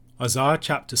Isaiah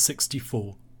chapter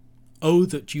 64. Oh,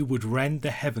 that you would rend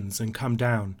the heavens and come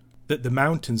down, that the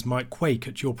mountains might quake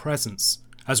at your presence,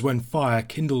 as when fire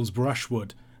kindles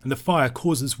brushwood, and the fire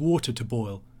causes water to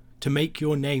boil, to make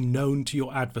your name known to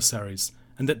your adversaries,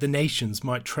 and that the nations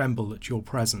might tremble at your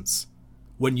presence.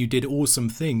 When you did awesome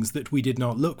things that we did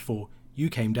not look for, you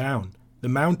came down. The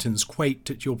mountains quaked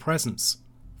at your presence.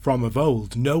 From of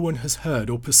old no one has heard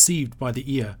or perceived by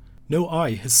the ear, no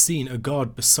eye has seen a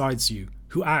God besides you,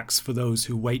 who acts for those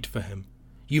who wait for him.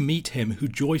 You meet him who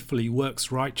joyfully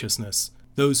works righteousness,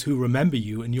 those who remember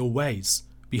you in your ways.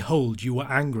 Behold, you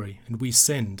were angry, and we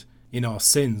sinned. In our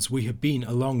sins we have been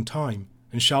a long time,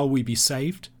 and shall we be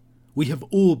saved? We have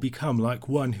all become like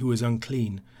one who is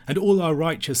unclean, and all our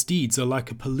righteous deeds are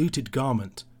like a polluted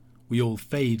garment. We all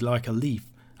fade like a leaf,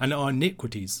 and our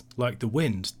iniquities, like the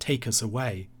wind, take us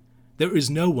away. There is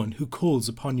no one who calls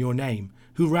upon your name,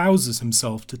 who rouses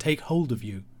himself to take hold of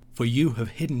you. For you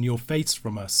have hidden your face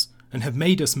from us, and have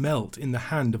made us melt in the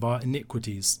hand of our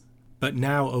iniquities. But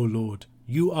now, O Lord,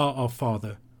 you are our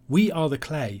Father. We are the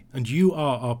clay, and you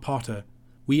are our potter.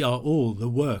 We are all the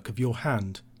work of your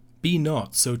hand. Be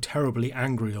not so terribly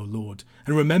angry, O Lord,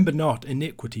 and remember not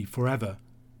iniquity forever.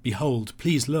 Behold,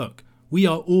 please look, we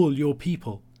are all your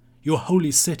people. Your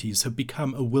holy cities have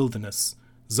become a wilderness.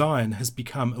 Zion has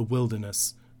become a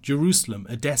wilderness, Jerusalem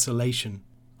a desolation.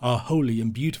 Our holy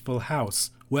and beautiful house,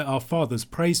 where our fathers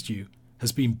praised you,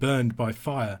 has been burned by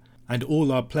fire, and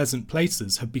all our pleasant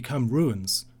places have become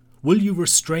ruins. Will you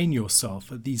restrain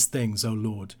yourself at these things, O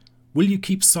Lord? Will you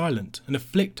keep silent and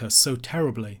afflict us so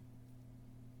terribly?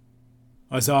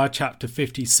 Isaiah chapter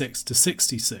 56 to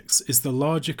 66 is the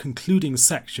larger concluding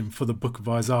section for the book of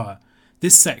Isaiah.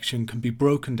 This section can be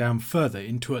broken down further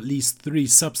into at least 3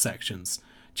 subsections,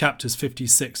 chapters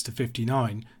 56 to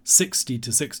 59, 60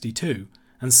 to 62,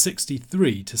 and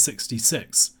 63 to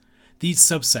 66. These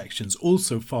subsections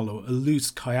also follow a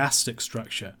loose chiastic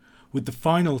structure, with the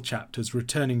final chapters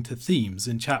returning to themes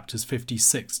in chapters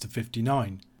 56 to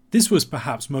 59. This was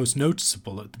perhaps most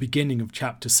noticeable at the beginning of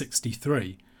chapter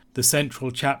 63. The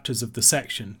central chapters of the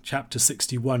section, chapter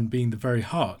 61 being the very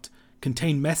heart,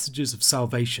 contain messages of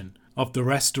salvation, of the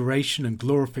restoration and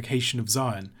glorification of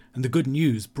Zion, and the good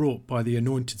news brought by the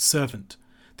anointed servant.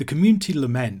 The community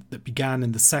lament that began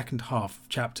in the second half of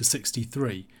chapter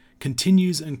 63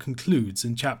 continues and concludes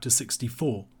in chapter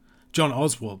 64. John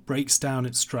Oswalt breaks down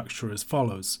its structure as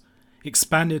follows: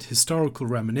 expanded historical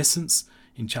reminiscence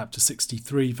in chapter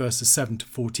 63 verses 7 to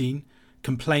 14,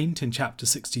 complaint in chapter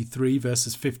 63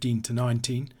 verses 15 to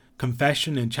 19,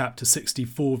 confession in chapter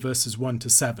 64 verses 1 to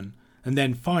 7, and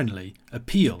then finally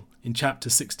appeal in chapter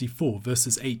 64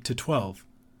 verses 8 to 12.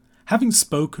 Having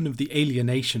spoken of the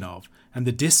alienation of and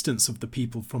the distance of the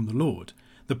people from the Lord,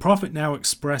 the prophet now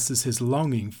expresses his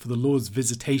longing for the Lord's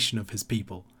visitation of his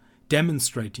people,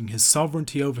 demonstrating his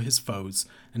sovereignty over his foes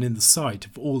and in the sight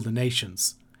of all the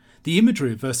nations. The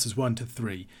imagery of verses 1 to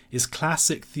 3 is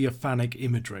classic theophanic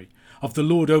imagery of the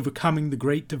Lord overcoming the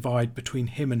great divide between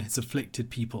him and his afflicted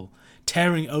people,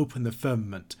 tearing open the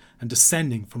firmament and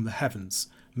descending from the heavens,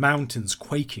 mountains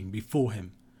quaking before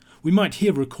him. We might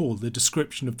here recall the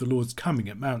description of the Lord's coming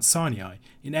at Mount Sinai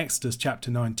in Exodus chapter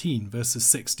 19 verses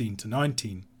 16 to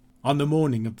 19. On the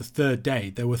morning of the 3rd day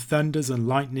there were thunders and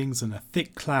lightnings and a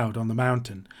thick cloud on the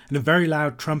mountain, and a very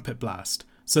loud trumpet blast,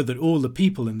 so that all the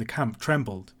people in the camp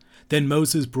trembled. Then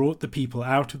Moses brought the people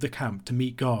out of the camp to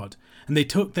meet God, and they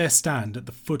took their stand at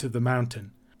the foot of the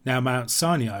mountain. Now Mount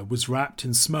Sinai was wrapped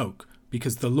in smoke,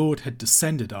 because the Lord had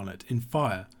descended on it in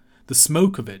fire. The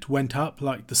smoke of it went up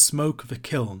like the smoke of a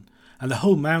kiln, and the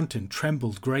whole mountain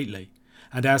trembled greatly.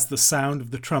 And as the sound of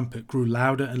the trumpet grew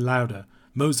louder and louder,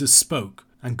 Moses spoke,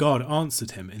 and God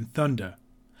answered him in thunder.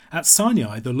 At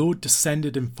Sinai the Lord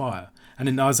descended in fire, and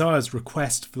in Isaiah's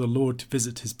request for the Lord to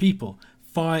visit his people,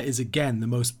 fire is again the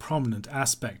most prominent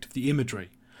aspect of the imagery.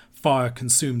 Fire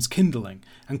consumes kindling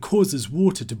and causes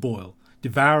water to boil,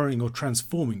 devouring or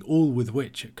transforming all with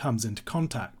which it comes into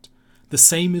contact. The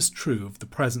same is true of the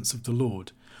presence of the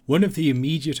Lord. One of the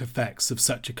immediate effects of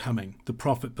such a coming, the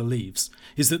prophet believes,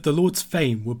 is that the Lord's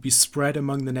fame would be spread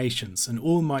among the nations, and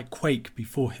all might quake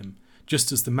before him,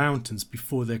 just as the mountains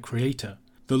before their Creator.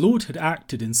 The Lord had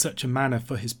acted in such a manner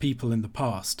for his people in the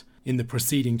past. In the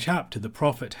preceding chapter, the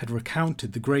prophet had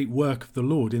recounted the great work of the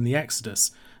Lord in the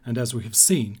Exodus, and as we have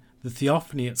seen, the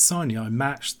theophany at Sinai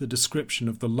matched the description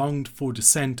of the longed-for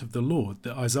descent of the Lord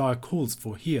that Isaiah calls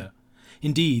for here.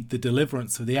 Indeed, the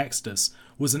deliverance of the Exodus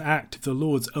was an act of the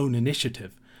Lord's own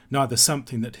initiative, neither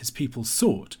something that his people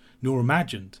sought nor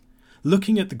imagined.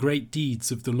 Looking at the great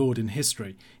deeds of the Lord in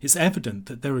history, it's evident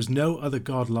that there is no other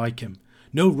God like him,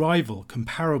 no rival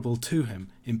comparable to him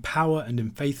in power and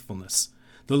in faithfulness.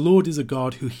 The Lord is a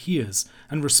God who hears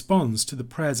and responds to the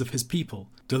prayers of his people,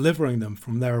 delivering them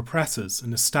from their oppressors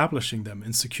and establishing them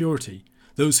in security.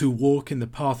 Those who walk in the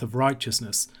path of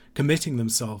righteousness, committing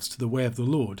themselves to the way of the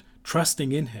Lord,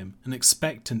 trusting in him and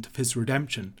expectant of his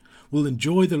redemption, will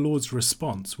enjoy the Lord's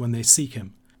response when they seek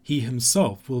him. He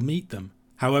himself will meet them.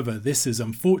 However, this is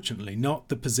unfortunately not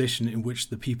the position in which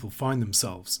the people find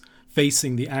themselves.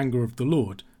 Facing the anger of the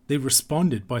Lord, they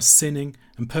responded by sinning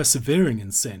and persevering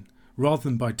in sin, rather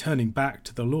than by turning back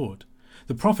to the Lord.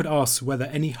 The prophet asks whether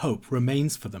any hope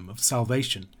remains for them of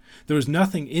salvation. There is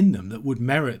nothing in them that would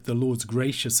merit the Lord's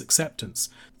gracious acceptance,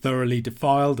 thoroughly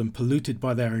defiled and polluted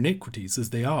by their iniquities as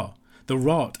they are. The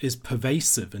rot is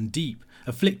pervasive and deep,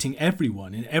 afflicting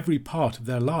everyone in every part of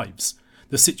their lives.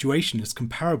 The situation is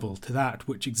comparable to that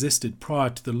which existed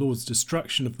prior to the Lord's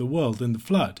destruction of the world in the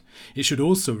flood. It should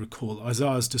also recall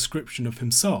Isaiah's description of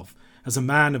himself as a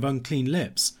man of unclean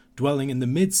lips, dwelling in the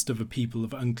midst of a people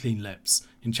of unclean lips,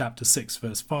 in chapter 6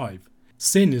 verse 5.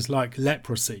 Sin is like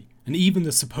leprosy, and even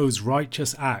the supposed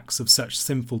righteous acts of such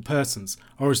sinful persons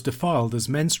are as defiled as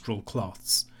menstrual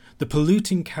cloths. The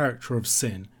polluting character of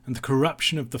sin and the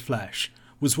corruption of the flesh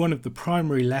was one of the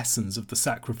primary lessons of the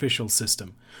sacrificial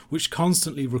system, which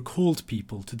constantly recalled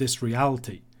people to this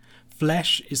reality.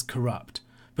 Flesh is corrupt,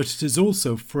 but it is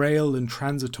also frail and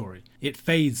transitory. It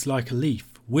fades like a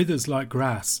leaf, withers like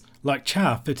grass. Like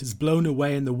chaff, it is blown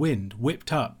away in the wind,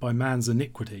 whipped up by man's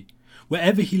iniquity.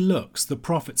 Wherever he looks, the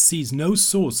prophet sees no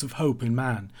source of hope in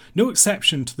man, no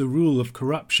exception to the rule of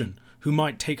corruption, who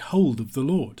might take hold of the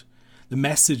Lord. The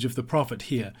message of the prophet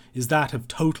here is that of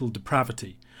total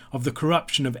depravity, of the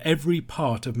corruption of every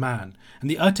part of man, and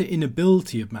the utter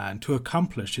inability of man to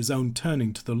accomplish his own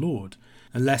turning to the Lord.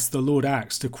 Unless the Lord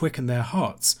acts to quicken their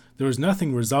hearts, there is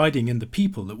nothing residing in the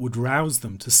people that would rouse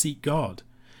them to seek God.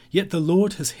 Yet the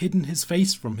Lord has hidden his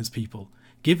face from his people,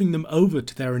 giving them over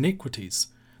to their iniquities.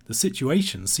 The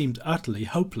situation seemed utterly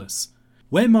hopeless.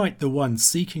 Where might the one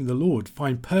seeking the Lord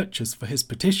find purchase for his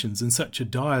petitions in such a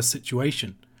dire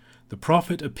situation? The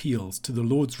prophet appeals to the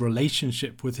Lord's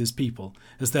relationship with his people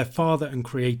as their Father and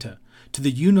Creator, to the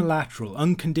unilateral,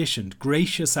 unconditioned,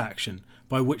 gracious action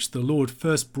by which the Lord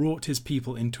first brought his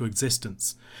people into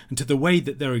existence, and to the way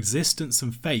that their existence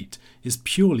and fate is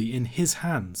purely in his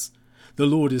hands. The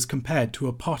Lord is compared to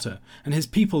a potter, and his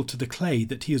people to the clay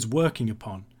that he is working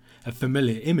upon, a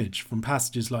familiar image from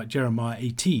passages like Jeremiah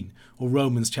 18 or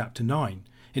Romans chapter 9,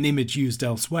 an image used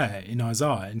elsewhere in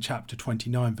Isaiah in chapter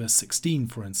 29 verse 16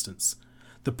 for instance.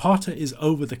 The potter is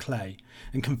over the clay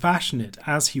and can fashion it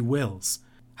as he wills.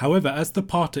 However, as the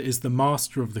potter is the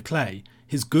master of the clay,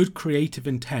 his good creative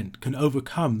intent can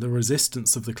overcome the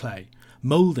resistance of the clay,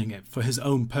 moulding it for his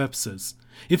own purposes.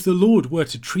 If the Lord were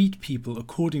to treat people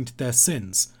according to their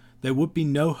sins, there would be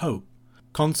no hope.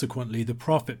 Consequently, the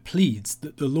prophet pleads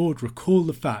that the Lord recall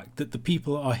the fact that the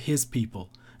people are his people,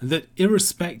 and that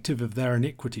irrespective of their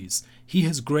iniquities, he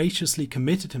has graciously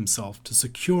committed himself to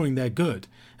securing their good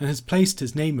and has placed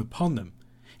his name upon them.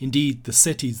 Indeed, the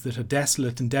cities that are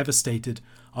desolate and devastated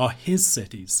are his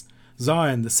cities.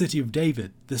 Zion, the city of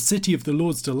David, the city of the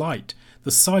Lord's delight, the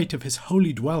site of his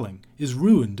holy dwelling, is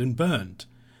ruined and burned.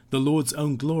 The Lord's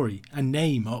own glory and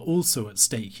name are also at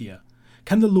stake here.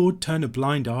 Can the Lord turn a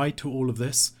blind eye to all of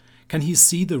this? Can he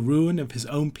see the ruin of his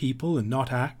own people and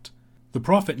not act? The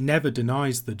prophet never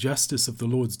denies the justice of the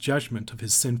Lord's judgment of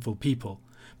his sinful people,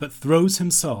 but throws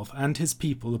himself and his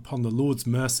people upon the Lord's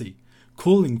mercy,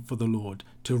 calling for the Lord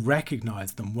to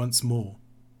recognize them once more.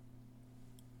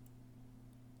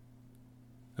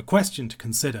 A question to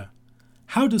consider.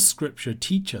 How does Scripture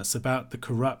teach us about the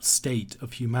corrupt state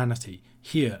of humanity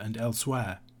here and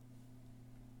elsewhere?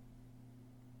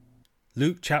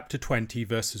 Luke chapter 20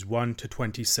 verses 1 to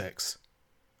 26.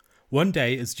 One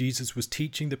day as Jesus was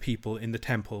teaching the people in the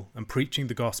temple and preaching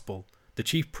the gospel, the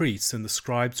chief priests and the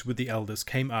scribes with the elders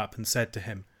came up and said to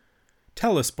him,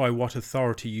 "Tell us by what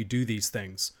authority you do these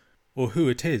things, or who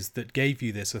it is that gave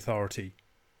you this authority."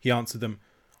 He answered them,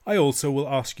 "I also will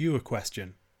ask you a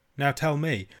question. Now tell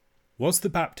me, was the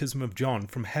baptism of John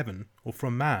from heaven or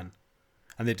from man?"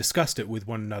 And they discussed it with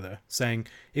one another, saying,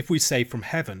 "If we say from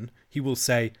heaven, he will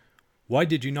say, 'Why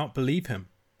did you not believe him?'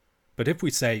 But if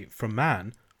we say from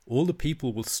man, all the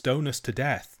people will stone us to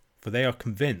death, for they are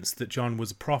convinced that John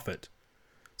was a prophet."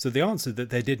 So they answered that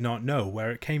they did not know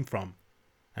where it came from.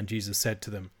 And Jesus said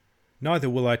to them, "Neither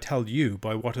will I tell you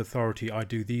by what authority I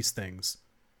do these things."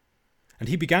 And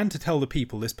he began to tell the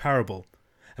people this parable.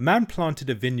 A man planted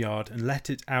a vineyard and let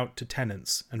it out to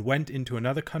tenants, and went into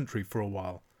another country for a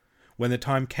while. When the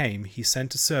time came, he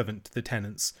sent a servant to the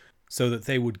tenants, so that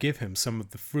they would give him some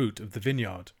of the fruit of the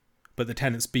vineyard. But the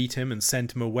tenants beat him and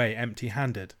sent him away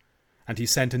empty-handed. And he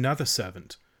sent another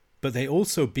servant, but they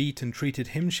also beat and treated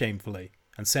him shamefully,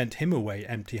 and sent him away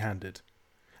empty-handed.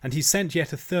 And he sent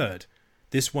yet a third.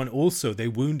 This one also they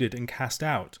wounded and cast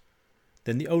out.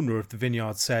 Then the owner of the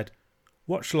vineyard said,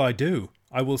 What shall I do?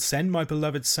 I will send my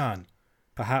beloved son.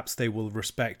 Perhaps they will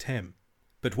respect him.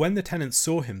 But when the tenants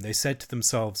saw him, they said to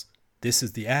themselves, This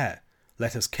is the heir.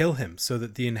 Let us kill him, so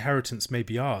that the inheritance may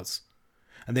be ours.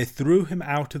 And they threw him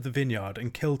out of the vineyard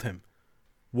and killed him.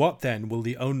 What then will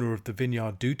the owner of the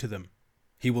vineyard do to them?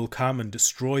 He will come and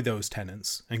destroy those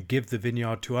tenants and give the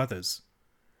vineyard to others.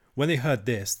 When they heard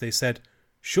this, they said,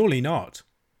 Surely not.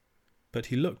 But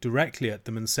he looked directly at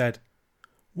them and said,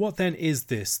 What then is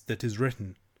this that is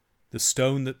written? The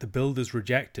stone that the builders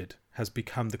rejected has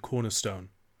become the cornerstone.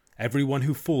 Everyone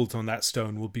who falls on that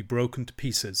stone will be broken to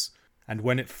pieces, and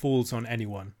when it falls on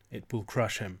anyone, it will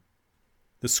crush him.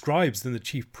 The scribes and the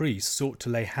chief priests sought to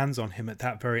lay hands on him at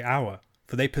that very hour,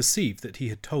 for they perceived that he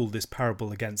had told this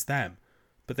parable against them,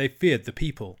 but they feared the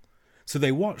people. So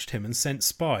they watched him and sent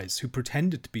spies who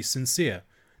pretended to be sincere,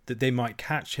 that they might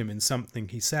catch him in something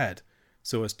he said,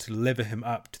 so as to deliver him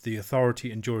up to the authority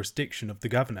and jurisdiction of the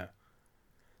governor.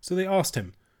 So they asked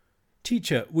him,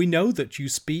 Teacher, we know that you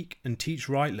speak and teach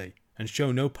rightly, and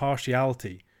show no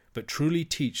partiality, but truly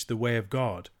teach the way of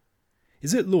God.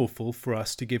 Is it lawful for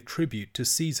us to give tribute to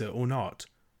Caesar or not?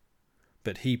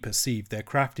 But he perceived their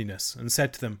craftiness, and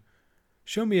said to them,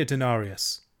 Show me a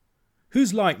denarius.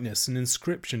 Whose likeness and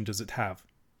inscription does it have?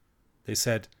 They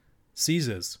said,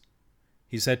 Caesar's.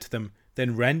 He said to them,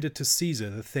 Then render to Caesar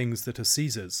the things that are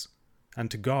Caesar's, and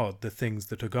to God the things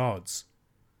that are God's.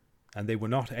 And they were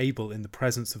not able in the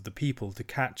presence of the people to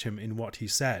catch him in what he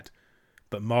said,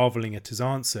 but marvelling at his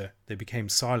answer, they became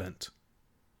silent.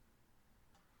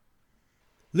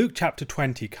 Luke chapter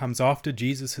 20 comes after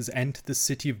Jesus has entered the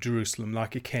city of Jerusalem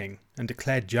like a king and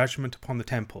declared judgment upon the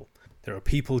temple. There are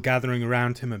people gathering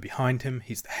around him, and behind him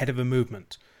he's the head of a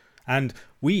movement. And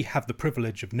we have the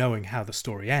privilege of knowing how the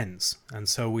story ends, and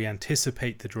so we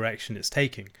anticipate the direction it's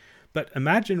taking. But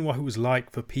imagine what it was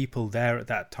like for people there at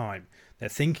that time. They're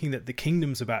thinking that the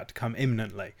kingdom's about to come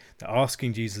imminently. They're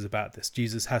asking Jesus about this.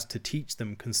 Jesus has to teach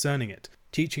them concerning it,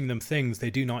 teaching them things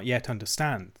they do not yet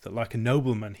understand, that like a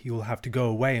nobleman he will have to go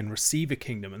away and receive a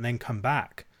kingdom and then come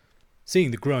back.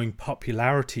 Seeing the growing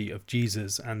popularity of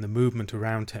Jesus and the movement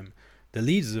around him, the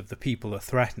leaders of the people are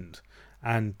threatened,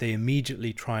 and they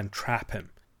immediately try and trap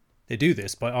him. They do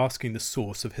this by asking the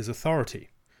source of his authority.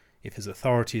 If his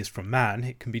authority is from man,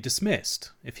 it can be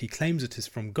dismissed. If he claims it is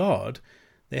from God,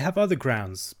 they have other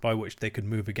grounds by which they could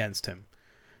move against him.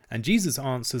 And Jesus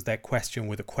answers their question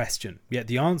with a question, yet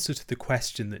the answer to the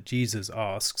question that Jesus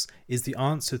asks is the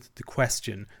answer to the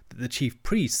question that the chief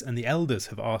priests and the elders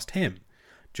have asked him.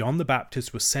 John the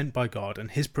Baptist was sent by God,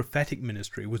 and his prophetic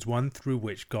ministry was one through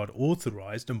which God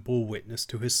authorized and bore witness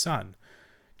to his Son.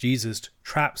 Jesus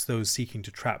traps those seeking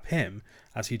to trap him,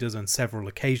 as he does on several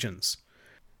occasions.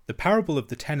 The parable of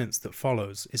the tenants that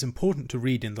follows is important to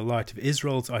read in the light of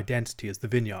Israel's identity as the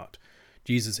vineyard.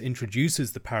 Jesus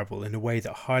introduces the parable in a way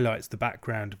that highlights the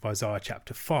background of Isaiah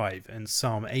chapter 5 and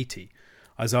Psalm 80.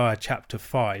 Isaiah chapter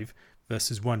 5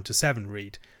 verses 1 to 7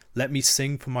 read, Let me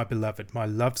sing for my beloved my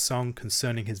love song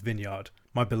concerning his vineyard.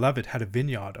 My beloved had a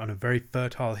vineyard on a very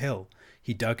fertile hill.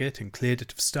 He dug it and cleared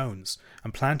it of stones,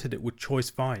 and planted it with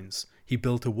choice vines. He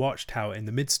built a watchtower in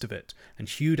the midst of it, and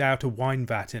hewed out a wine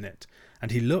vat in it, and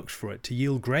he looked for it to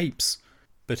yield grapes,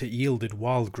 but it yielded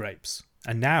wild grapes.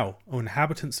 And now, O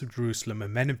inhabitants of Jerusalem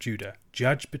and men of Judah,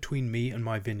 judge between me and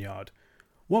my vineyard.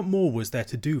 What more was there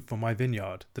to do for my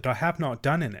vineyard, that I have not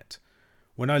done in it?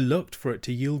 When I looked for it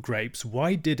to yield grapes,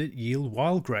 why did it yield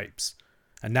wild grapes?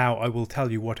 And now I will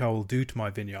tell you what I will do to my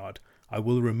vineyard. I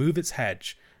will remove its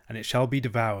hedge, and it shall be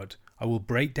devoured. I will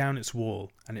break down its wall,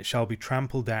 and it shall be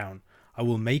trampled down. I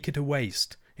will make it a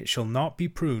waste. It shall not be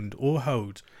pruned or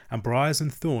hoed, and briars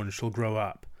and thorns shall grow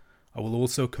up. I will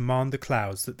also command the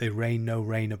clouds that they rain no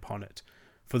rain upon it.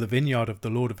 For the vineyard of the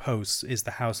Lord of hosts is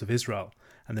the house of Israel,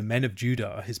 and the men of Judah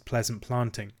are his pleasant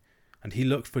planting. And he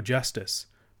looked for justice,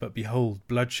 but behold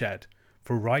bloodshed,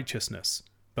 for righteousness,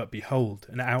 but behold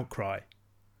an outcry.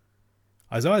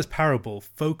 Isaiah's parable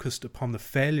focused upon the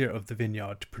failure of the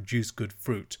vineyard to produce good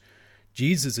fruit.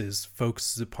 Jesus's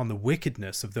focuses upon the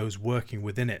wickedness of those working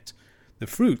within it. The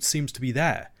fruit seems to be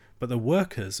there, but the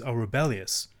workers are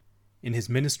rebellious. In his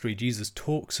ministry, Jesus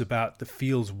talks about the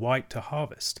fields white to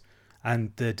harvest,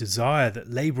 and the desire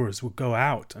that labourers will go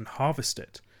out and harvest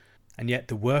it. And yet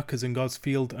the workers in God's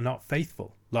field are not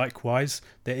faithful. Likewise,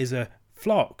 there is a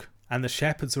flock, and the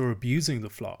shepherds are abusing the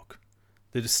flock.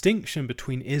 The distinction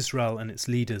between Israel and its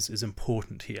leaders is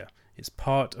important here. It's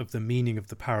part of the meaning of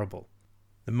the parable.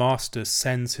 The master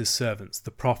sends his servants,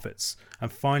 the prophets,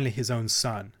 and finally his own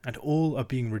son, and all are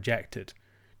being rejected.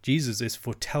 Jesus is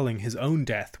foretelling his own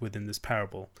death within this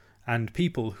parable, and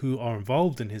people who are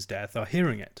involved in his death are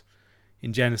hearing it.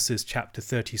 In Genesis chapter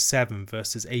 37,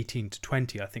 verses 18 to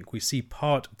 20, I think we see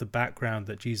part of the background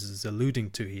that Jesus is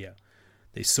alluding to here.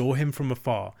 They saw him from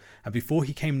afar, and before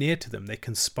he came near to them, they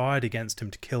conspired against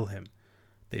him to kill him.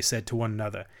 They said to one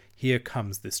another, "Here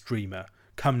comes this dreamer.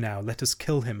 Come now, let us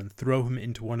kill him and throw him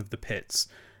into one of the pits.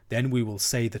 Then we will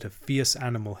say that a fierce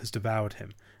animal has devoured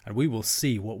him, and we will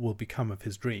see what will become of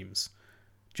his dreams."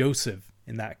 Joseph,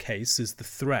 in that case, is the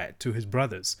threat to his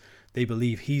brothers. They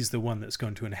believe he's the one that's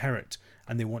going to inherit,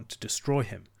 and they want to destroy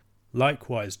him.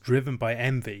 Likewise, driven by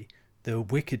envy, the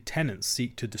wicked tenants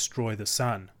seek to destroy the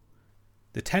son.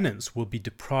 The tenants will be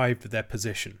deprived of their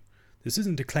position. This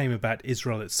isn't a claim about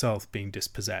Israel itself being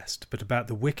dispossessed, but about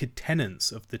the wicked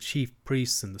tenants of the chief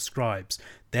priests and the scribes.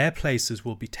 Their places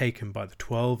will be taken by the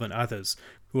 12 and others,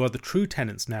 who are the true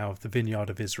tenants now of the vineyard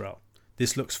of Israel.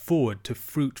 This looks forward to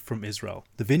fruit from Israel.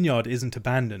 The vineyard isn't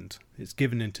abandoned, it's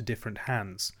given into different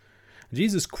hands.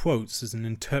 Jesus quotes as an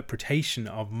interpretation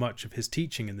of much of his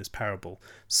teaching in this parable,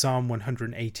 Psalm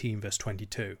 118 verse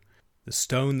 22. "The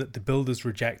stone that the builders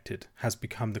rejected has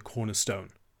become the cornerstone."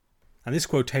 And this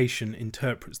quotation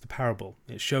interprets the parable.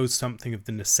 It shows something of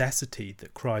the necessity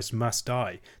that Christ must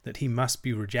die, that he must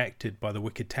be rejected by the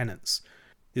wicked tenants.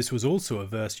 This was also a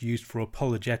verse used for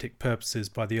apologetic purposes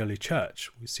by the early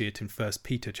church. We see it in 1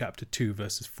 Peter chapter 2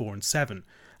 verses 4 and 7,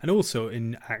 and also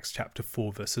in Acts chapter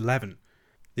 4 verse 11.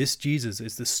 This Jesus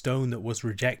is the stone that was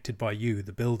rejected by you,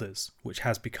 the builders, which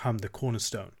has become the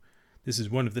cornerstone. This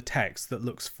is one of the texts that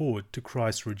looks forward to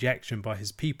Christ's rejection by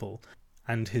his people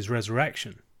and his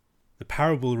resurrection. The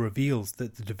parable reveals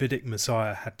that the Davidic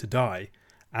Messiah had to die,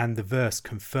 and the verse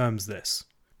confirms this.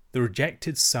 The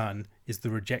rejected son is the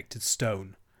rejected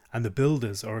stone, and the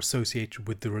builders are associated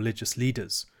with the religious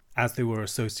leaders, as they were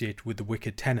associated with the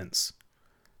wicked tenants.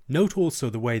 Note also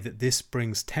the way that this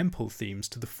brings temple themes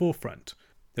to the forefront.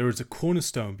 There is a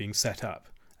cornerstone being set up.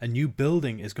 A new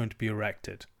building is going to be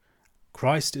erected.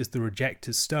 Christ is the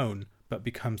rejected stone, but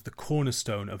becomes the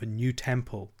cornerstone of a new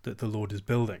temple that the Lord is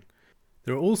building.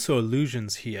 There are also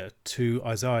allusions here to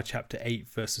Isaiah chapter 8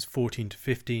 verses 14 to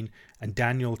 15 and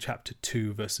Daniel chapter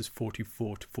 2 verses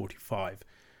 44 to 45.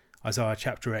 Isaiah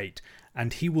chapter 8,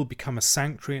 "And he will become a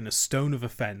sanctuary and a stone of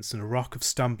offence and a rock of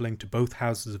stumbling to both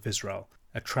houses of Israel,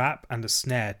 a trap and a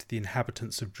snare to the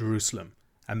inhabitants of Jerusalem.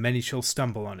 And many shall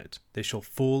stumble on it. They shall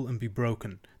fall and be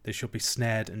broken. They shall be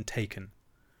snared and taken."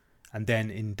 And then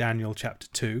in Daniel chapter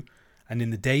 2, "And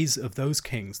in the days of those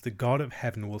kings the God of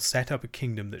heaven will set up a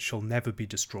kingdom that shall never be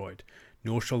destroyed,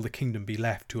 nor shall the kingdom be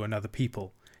left to another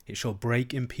people. It shall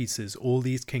break in pieces all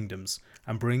these kingdoms,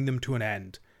 and bring them to an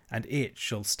end, and it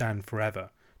shall stand forever.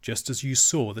 Just as you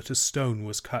saw that a stone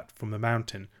was cut from the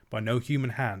mountain by no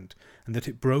human hand, and that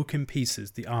it broke in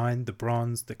pieces the iron, the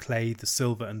bronze, the clay, the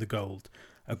silver, and the gold.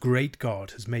 A great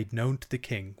God has made known to the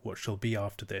king what shall be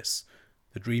after this.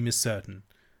 The dream is certain,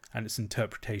 and its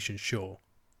interpretation sure."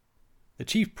 The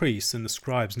chief priests and the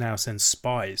scribes now send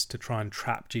spies to try and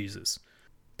trap Jesus.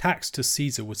 Tax to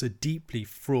Caesar was a deeply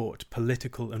fraught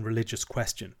political and religious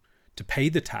question. To pay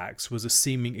the tax was a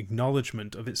seeming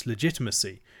acknowledgement of its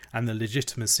legitimacy and the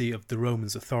legitimacy of the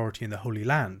Romans' authority in the Holy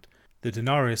Land. The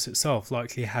denarius itself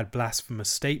likely had blasphemous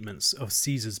statements of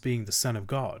Caesar's being the Son of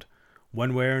God.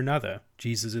 One way or another,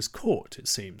 Jesus is caught, it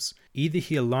seems. Either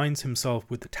he aligns himself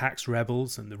with the tax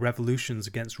rebels and the revolutions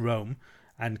against Rome,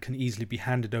 and can easily be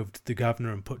handed over to the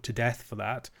governor and put to death for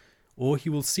that, or he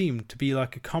will seem to be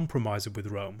like a compromiser with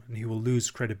Rome, and he will lose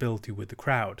credibility with the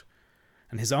crowd.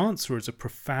 And his answer is a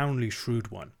profoundly shrewd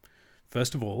one.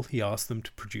 First of all, he asks them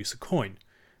to produce a coin.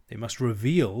 They must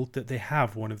reveal that they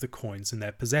have one of the coins in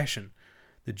their possession.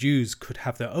 The Jews could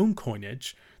have their own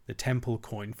coinage, the temple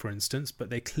coin for instance, but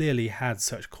they clearly had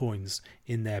such coins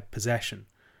in their possession.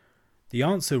 The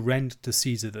answer, "Render to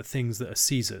Caesar the things that are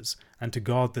Caesar's, and to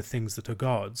God the things that are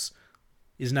God's,"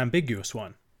 is an ambiguous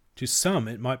one. To some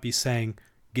it might be saying,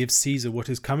 "Give Caesar what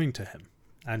is coming to him,"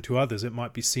 and to others it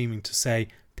might be seeming to say,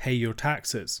 "Pay your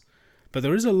taxes." But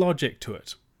there is a logic to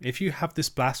it. If you have this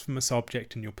blasphemous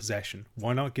object in your possession,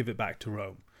 why not give it back to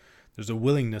Rome? There's a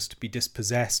willingness to be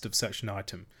dispossessed of such an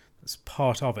item. That's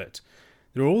part of it.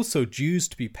 There are also dues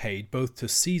to be paid both to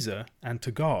Caesar and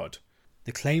to God.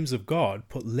 The claims of God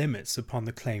put limits upon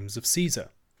the claims of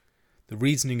Caesar. The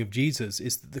reasoning of Jesus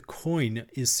is that the coin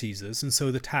is Caesar's, and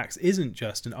so the tax isn't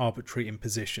just an arbitrary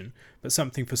imposition, but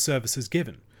something for services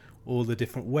given. all the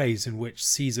different ways in which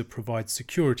Caesar provides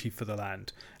security for the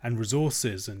land and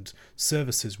resources and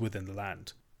services within the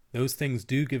land. Those things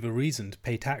do give a reason to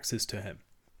pay taxes to him.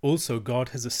 Also, God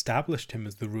has established him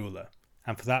as the ruler,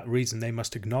 and for that reason they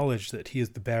must acknowledge that he is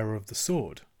the bearer of the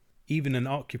sword. Even an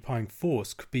occupying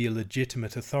force could be a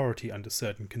legitimate authority under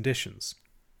certain conditions.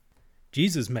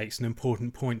 Jesus makes an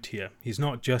important point here. He's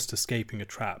not just escaping a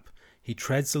trap. He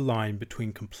treads a line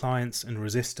between compliance and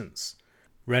resistance.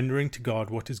 Rendering to God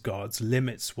what is God's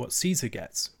limits what Caesar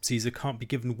gets. Caesar can't be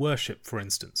given worship, for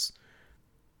instance.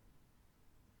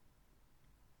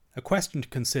 A question to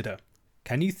consider.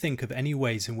 Can you think of any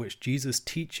ways in which Jesus'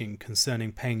 teaching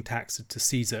concerning paying taxes to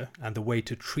Caesar and the way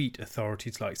to treat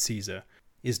authorities like Caesar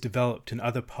is developed in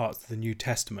other parts of the New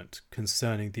Testament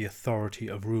concerning the authority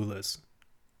of rulers?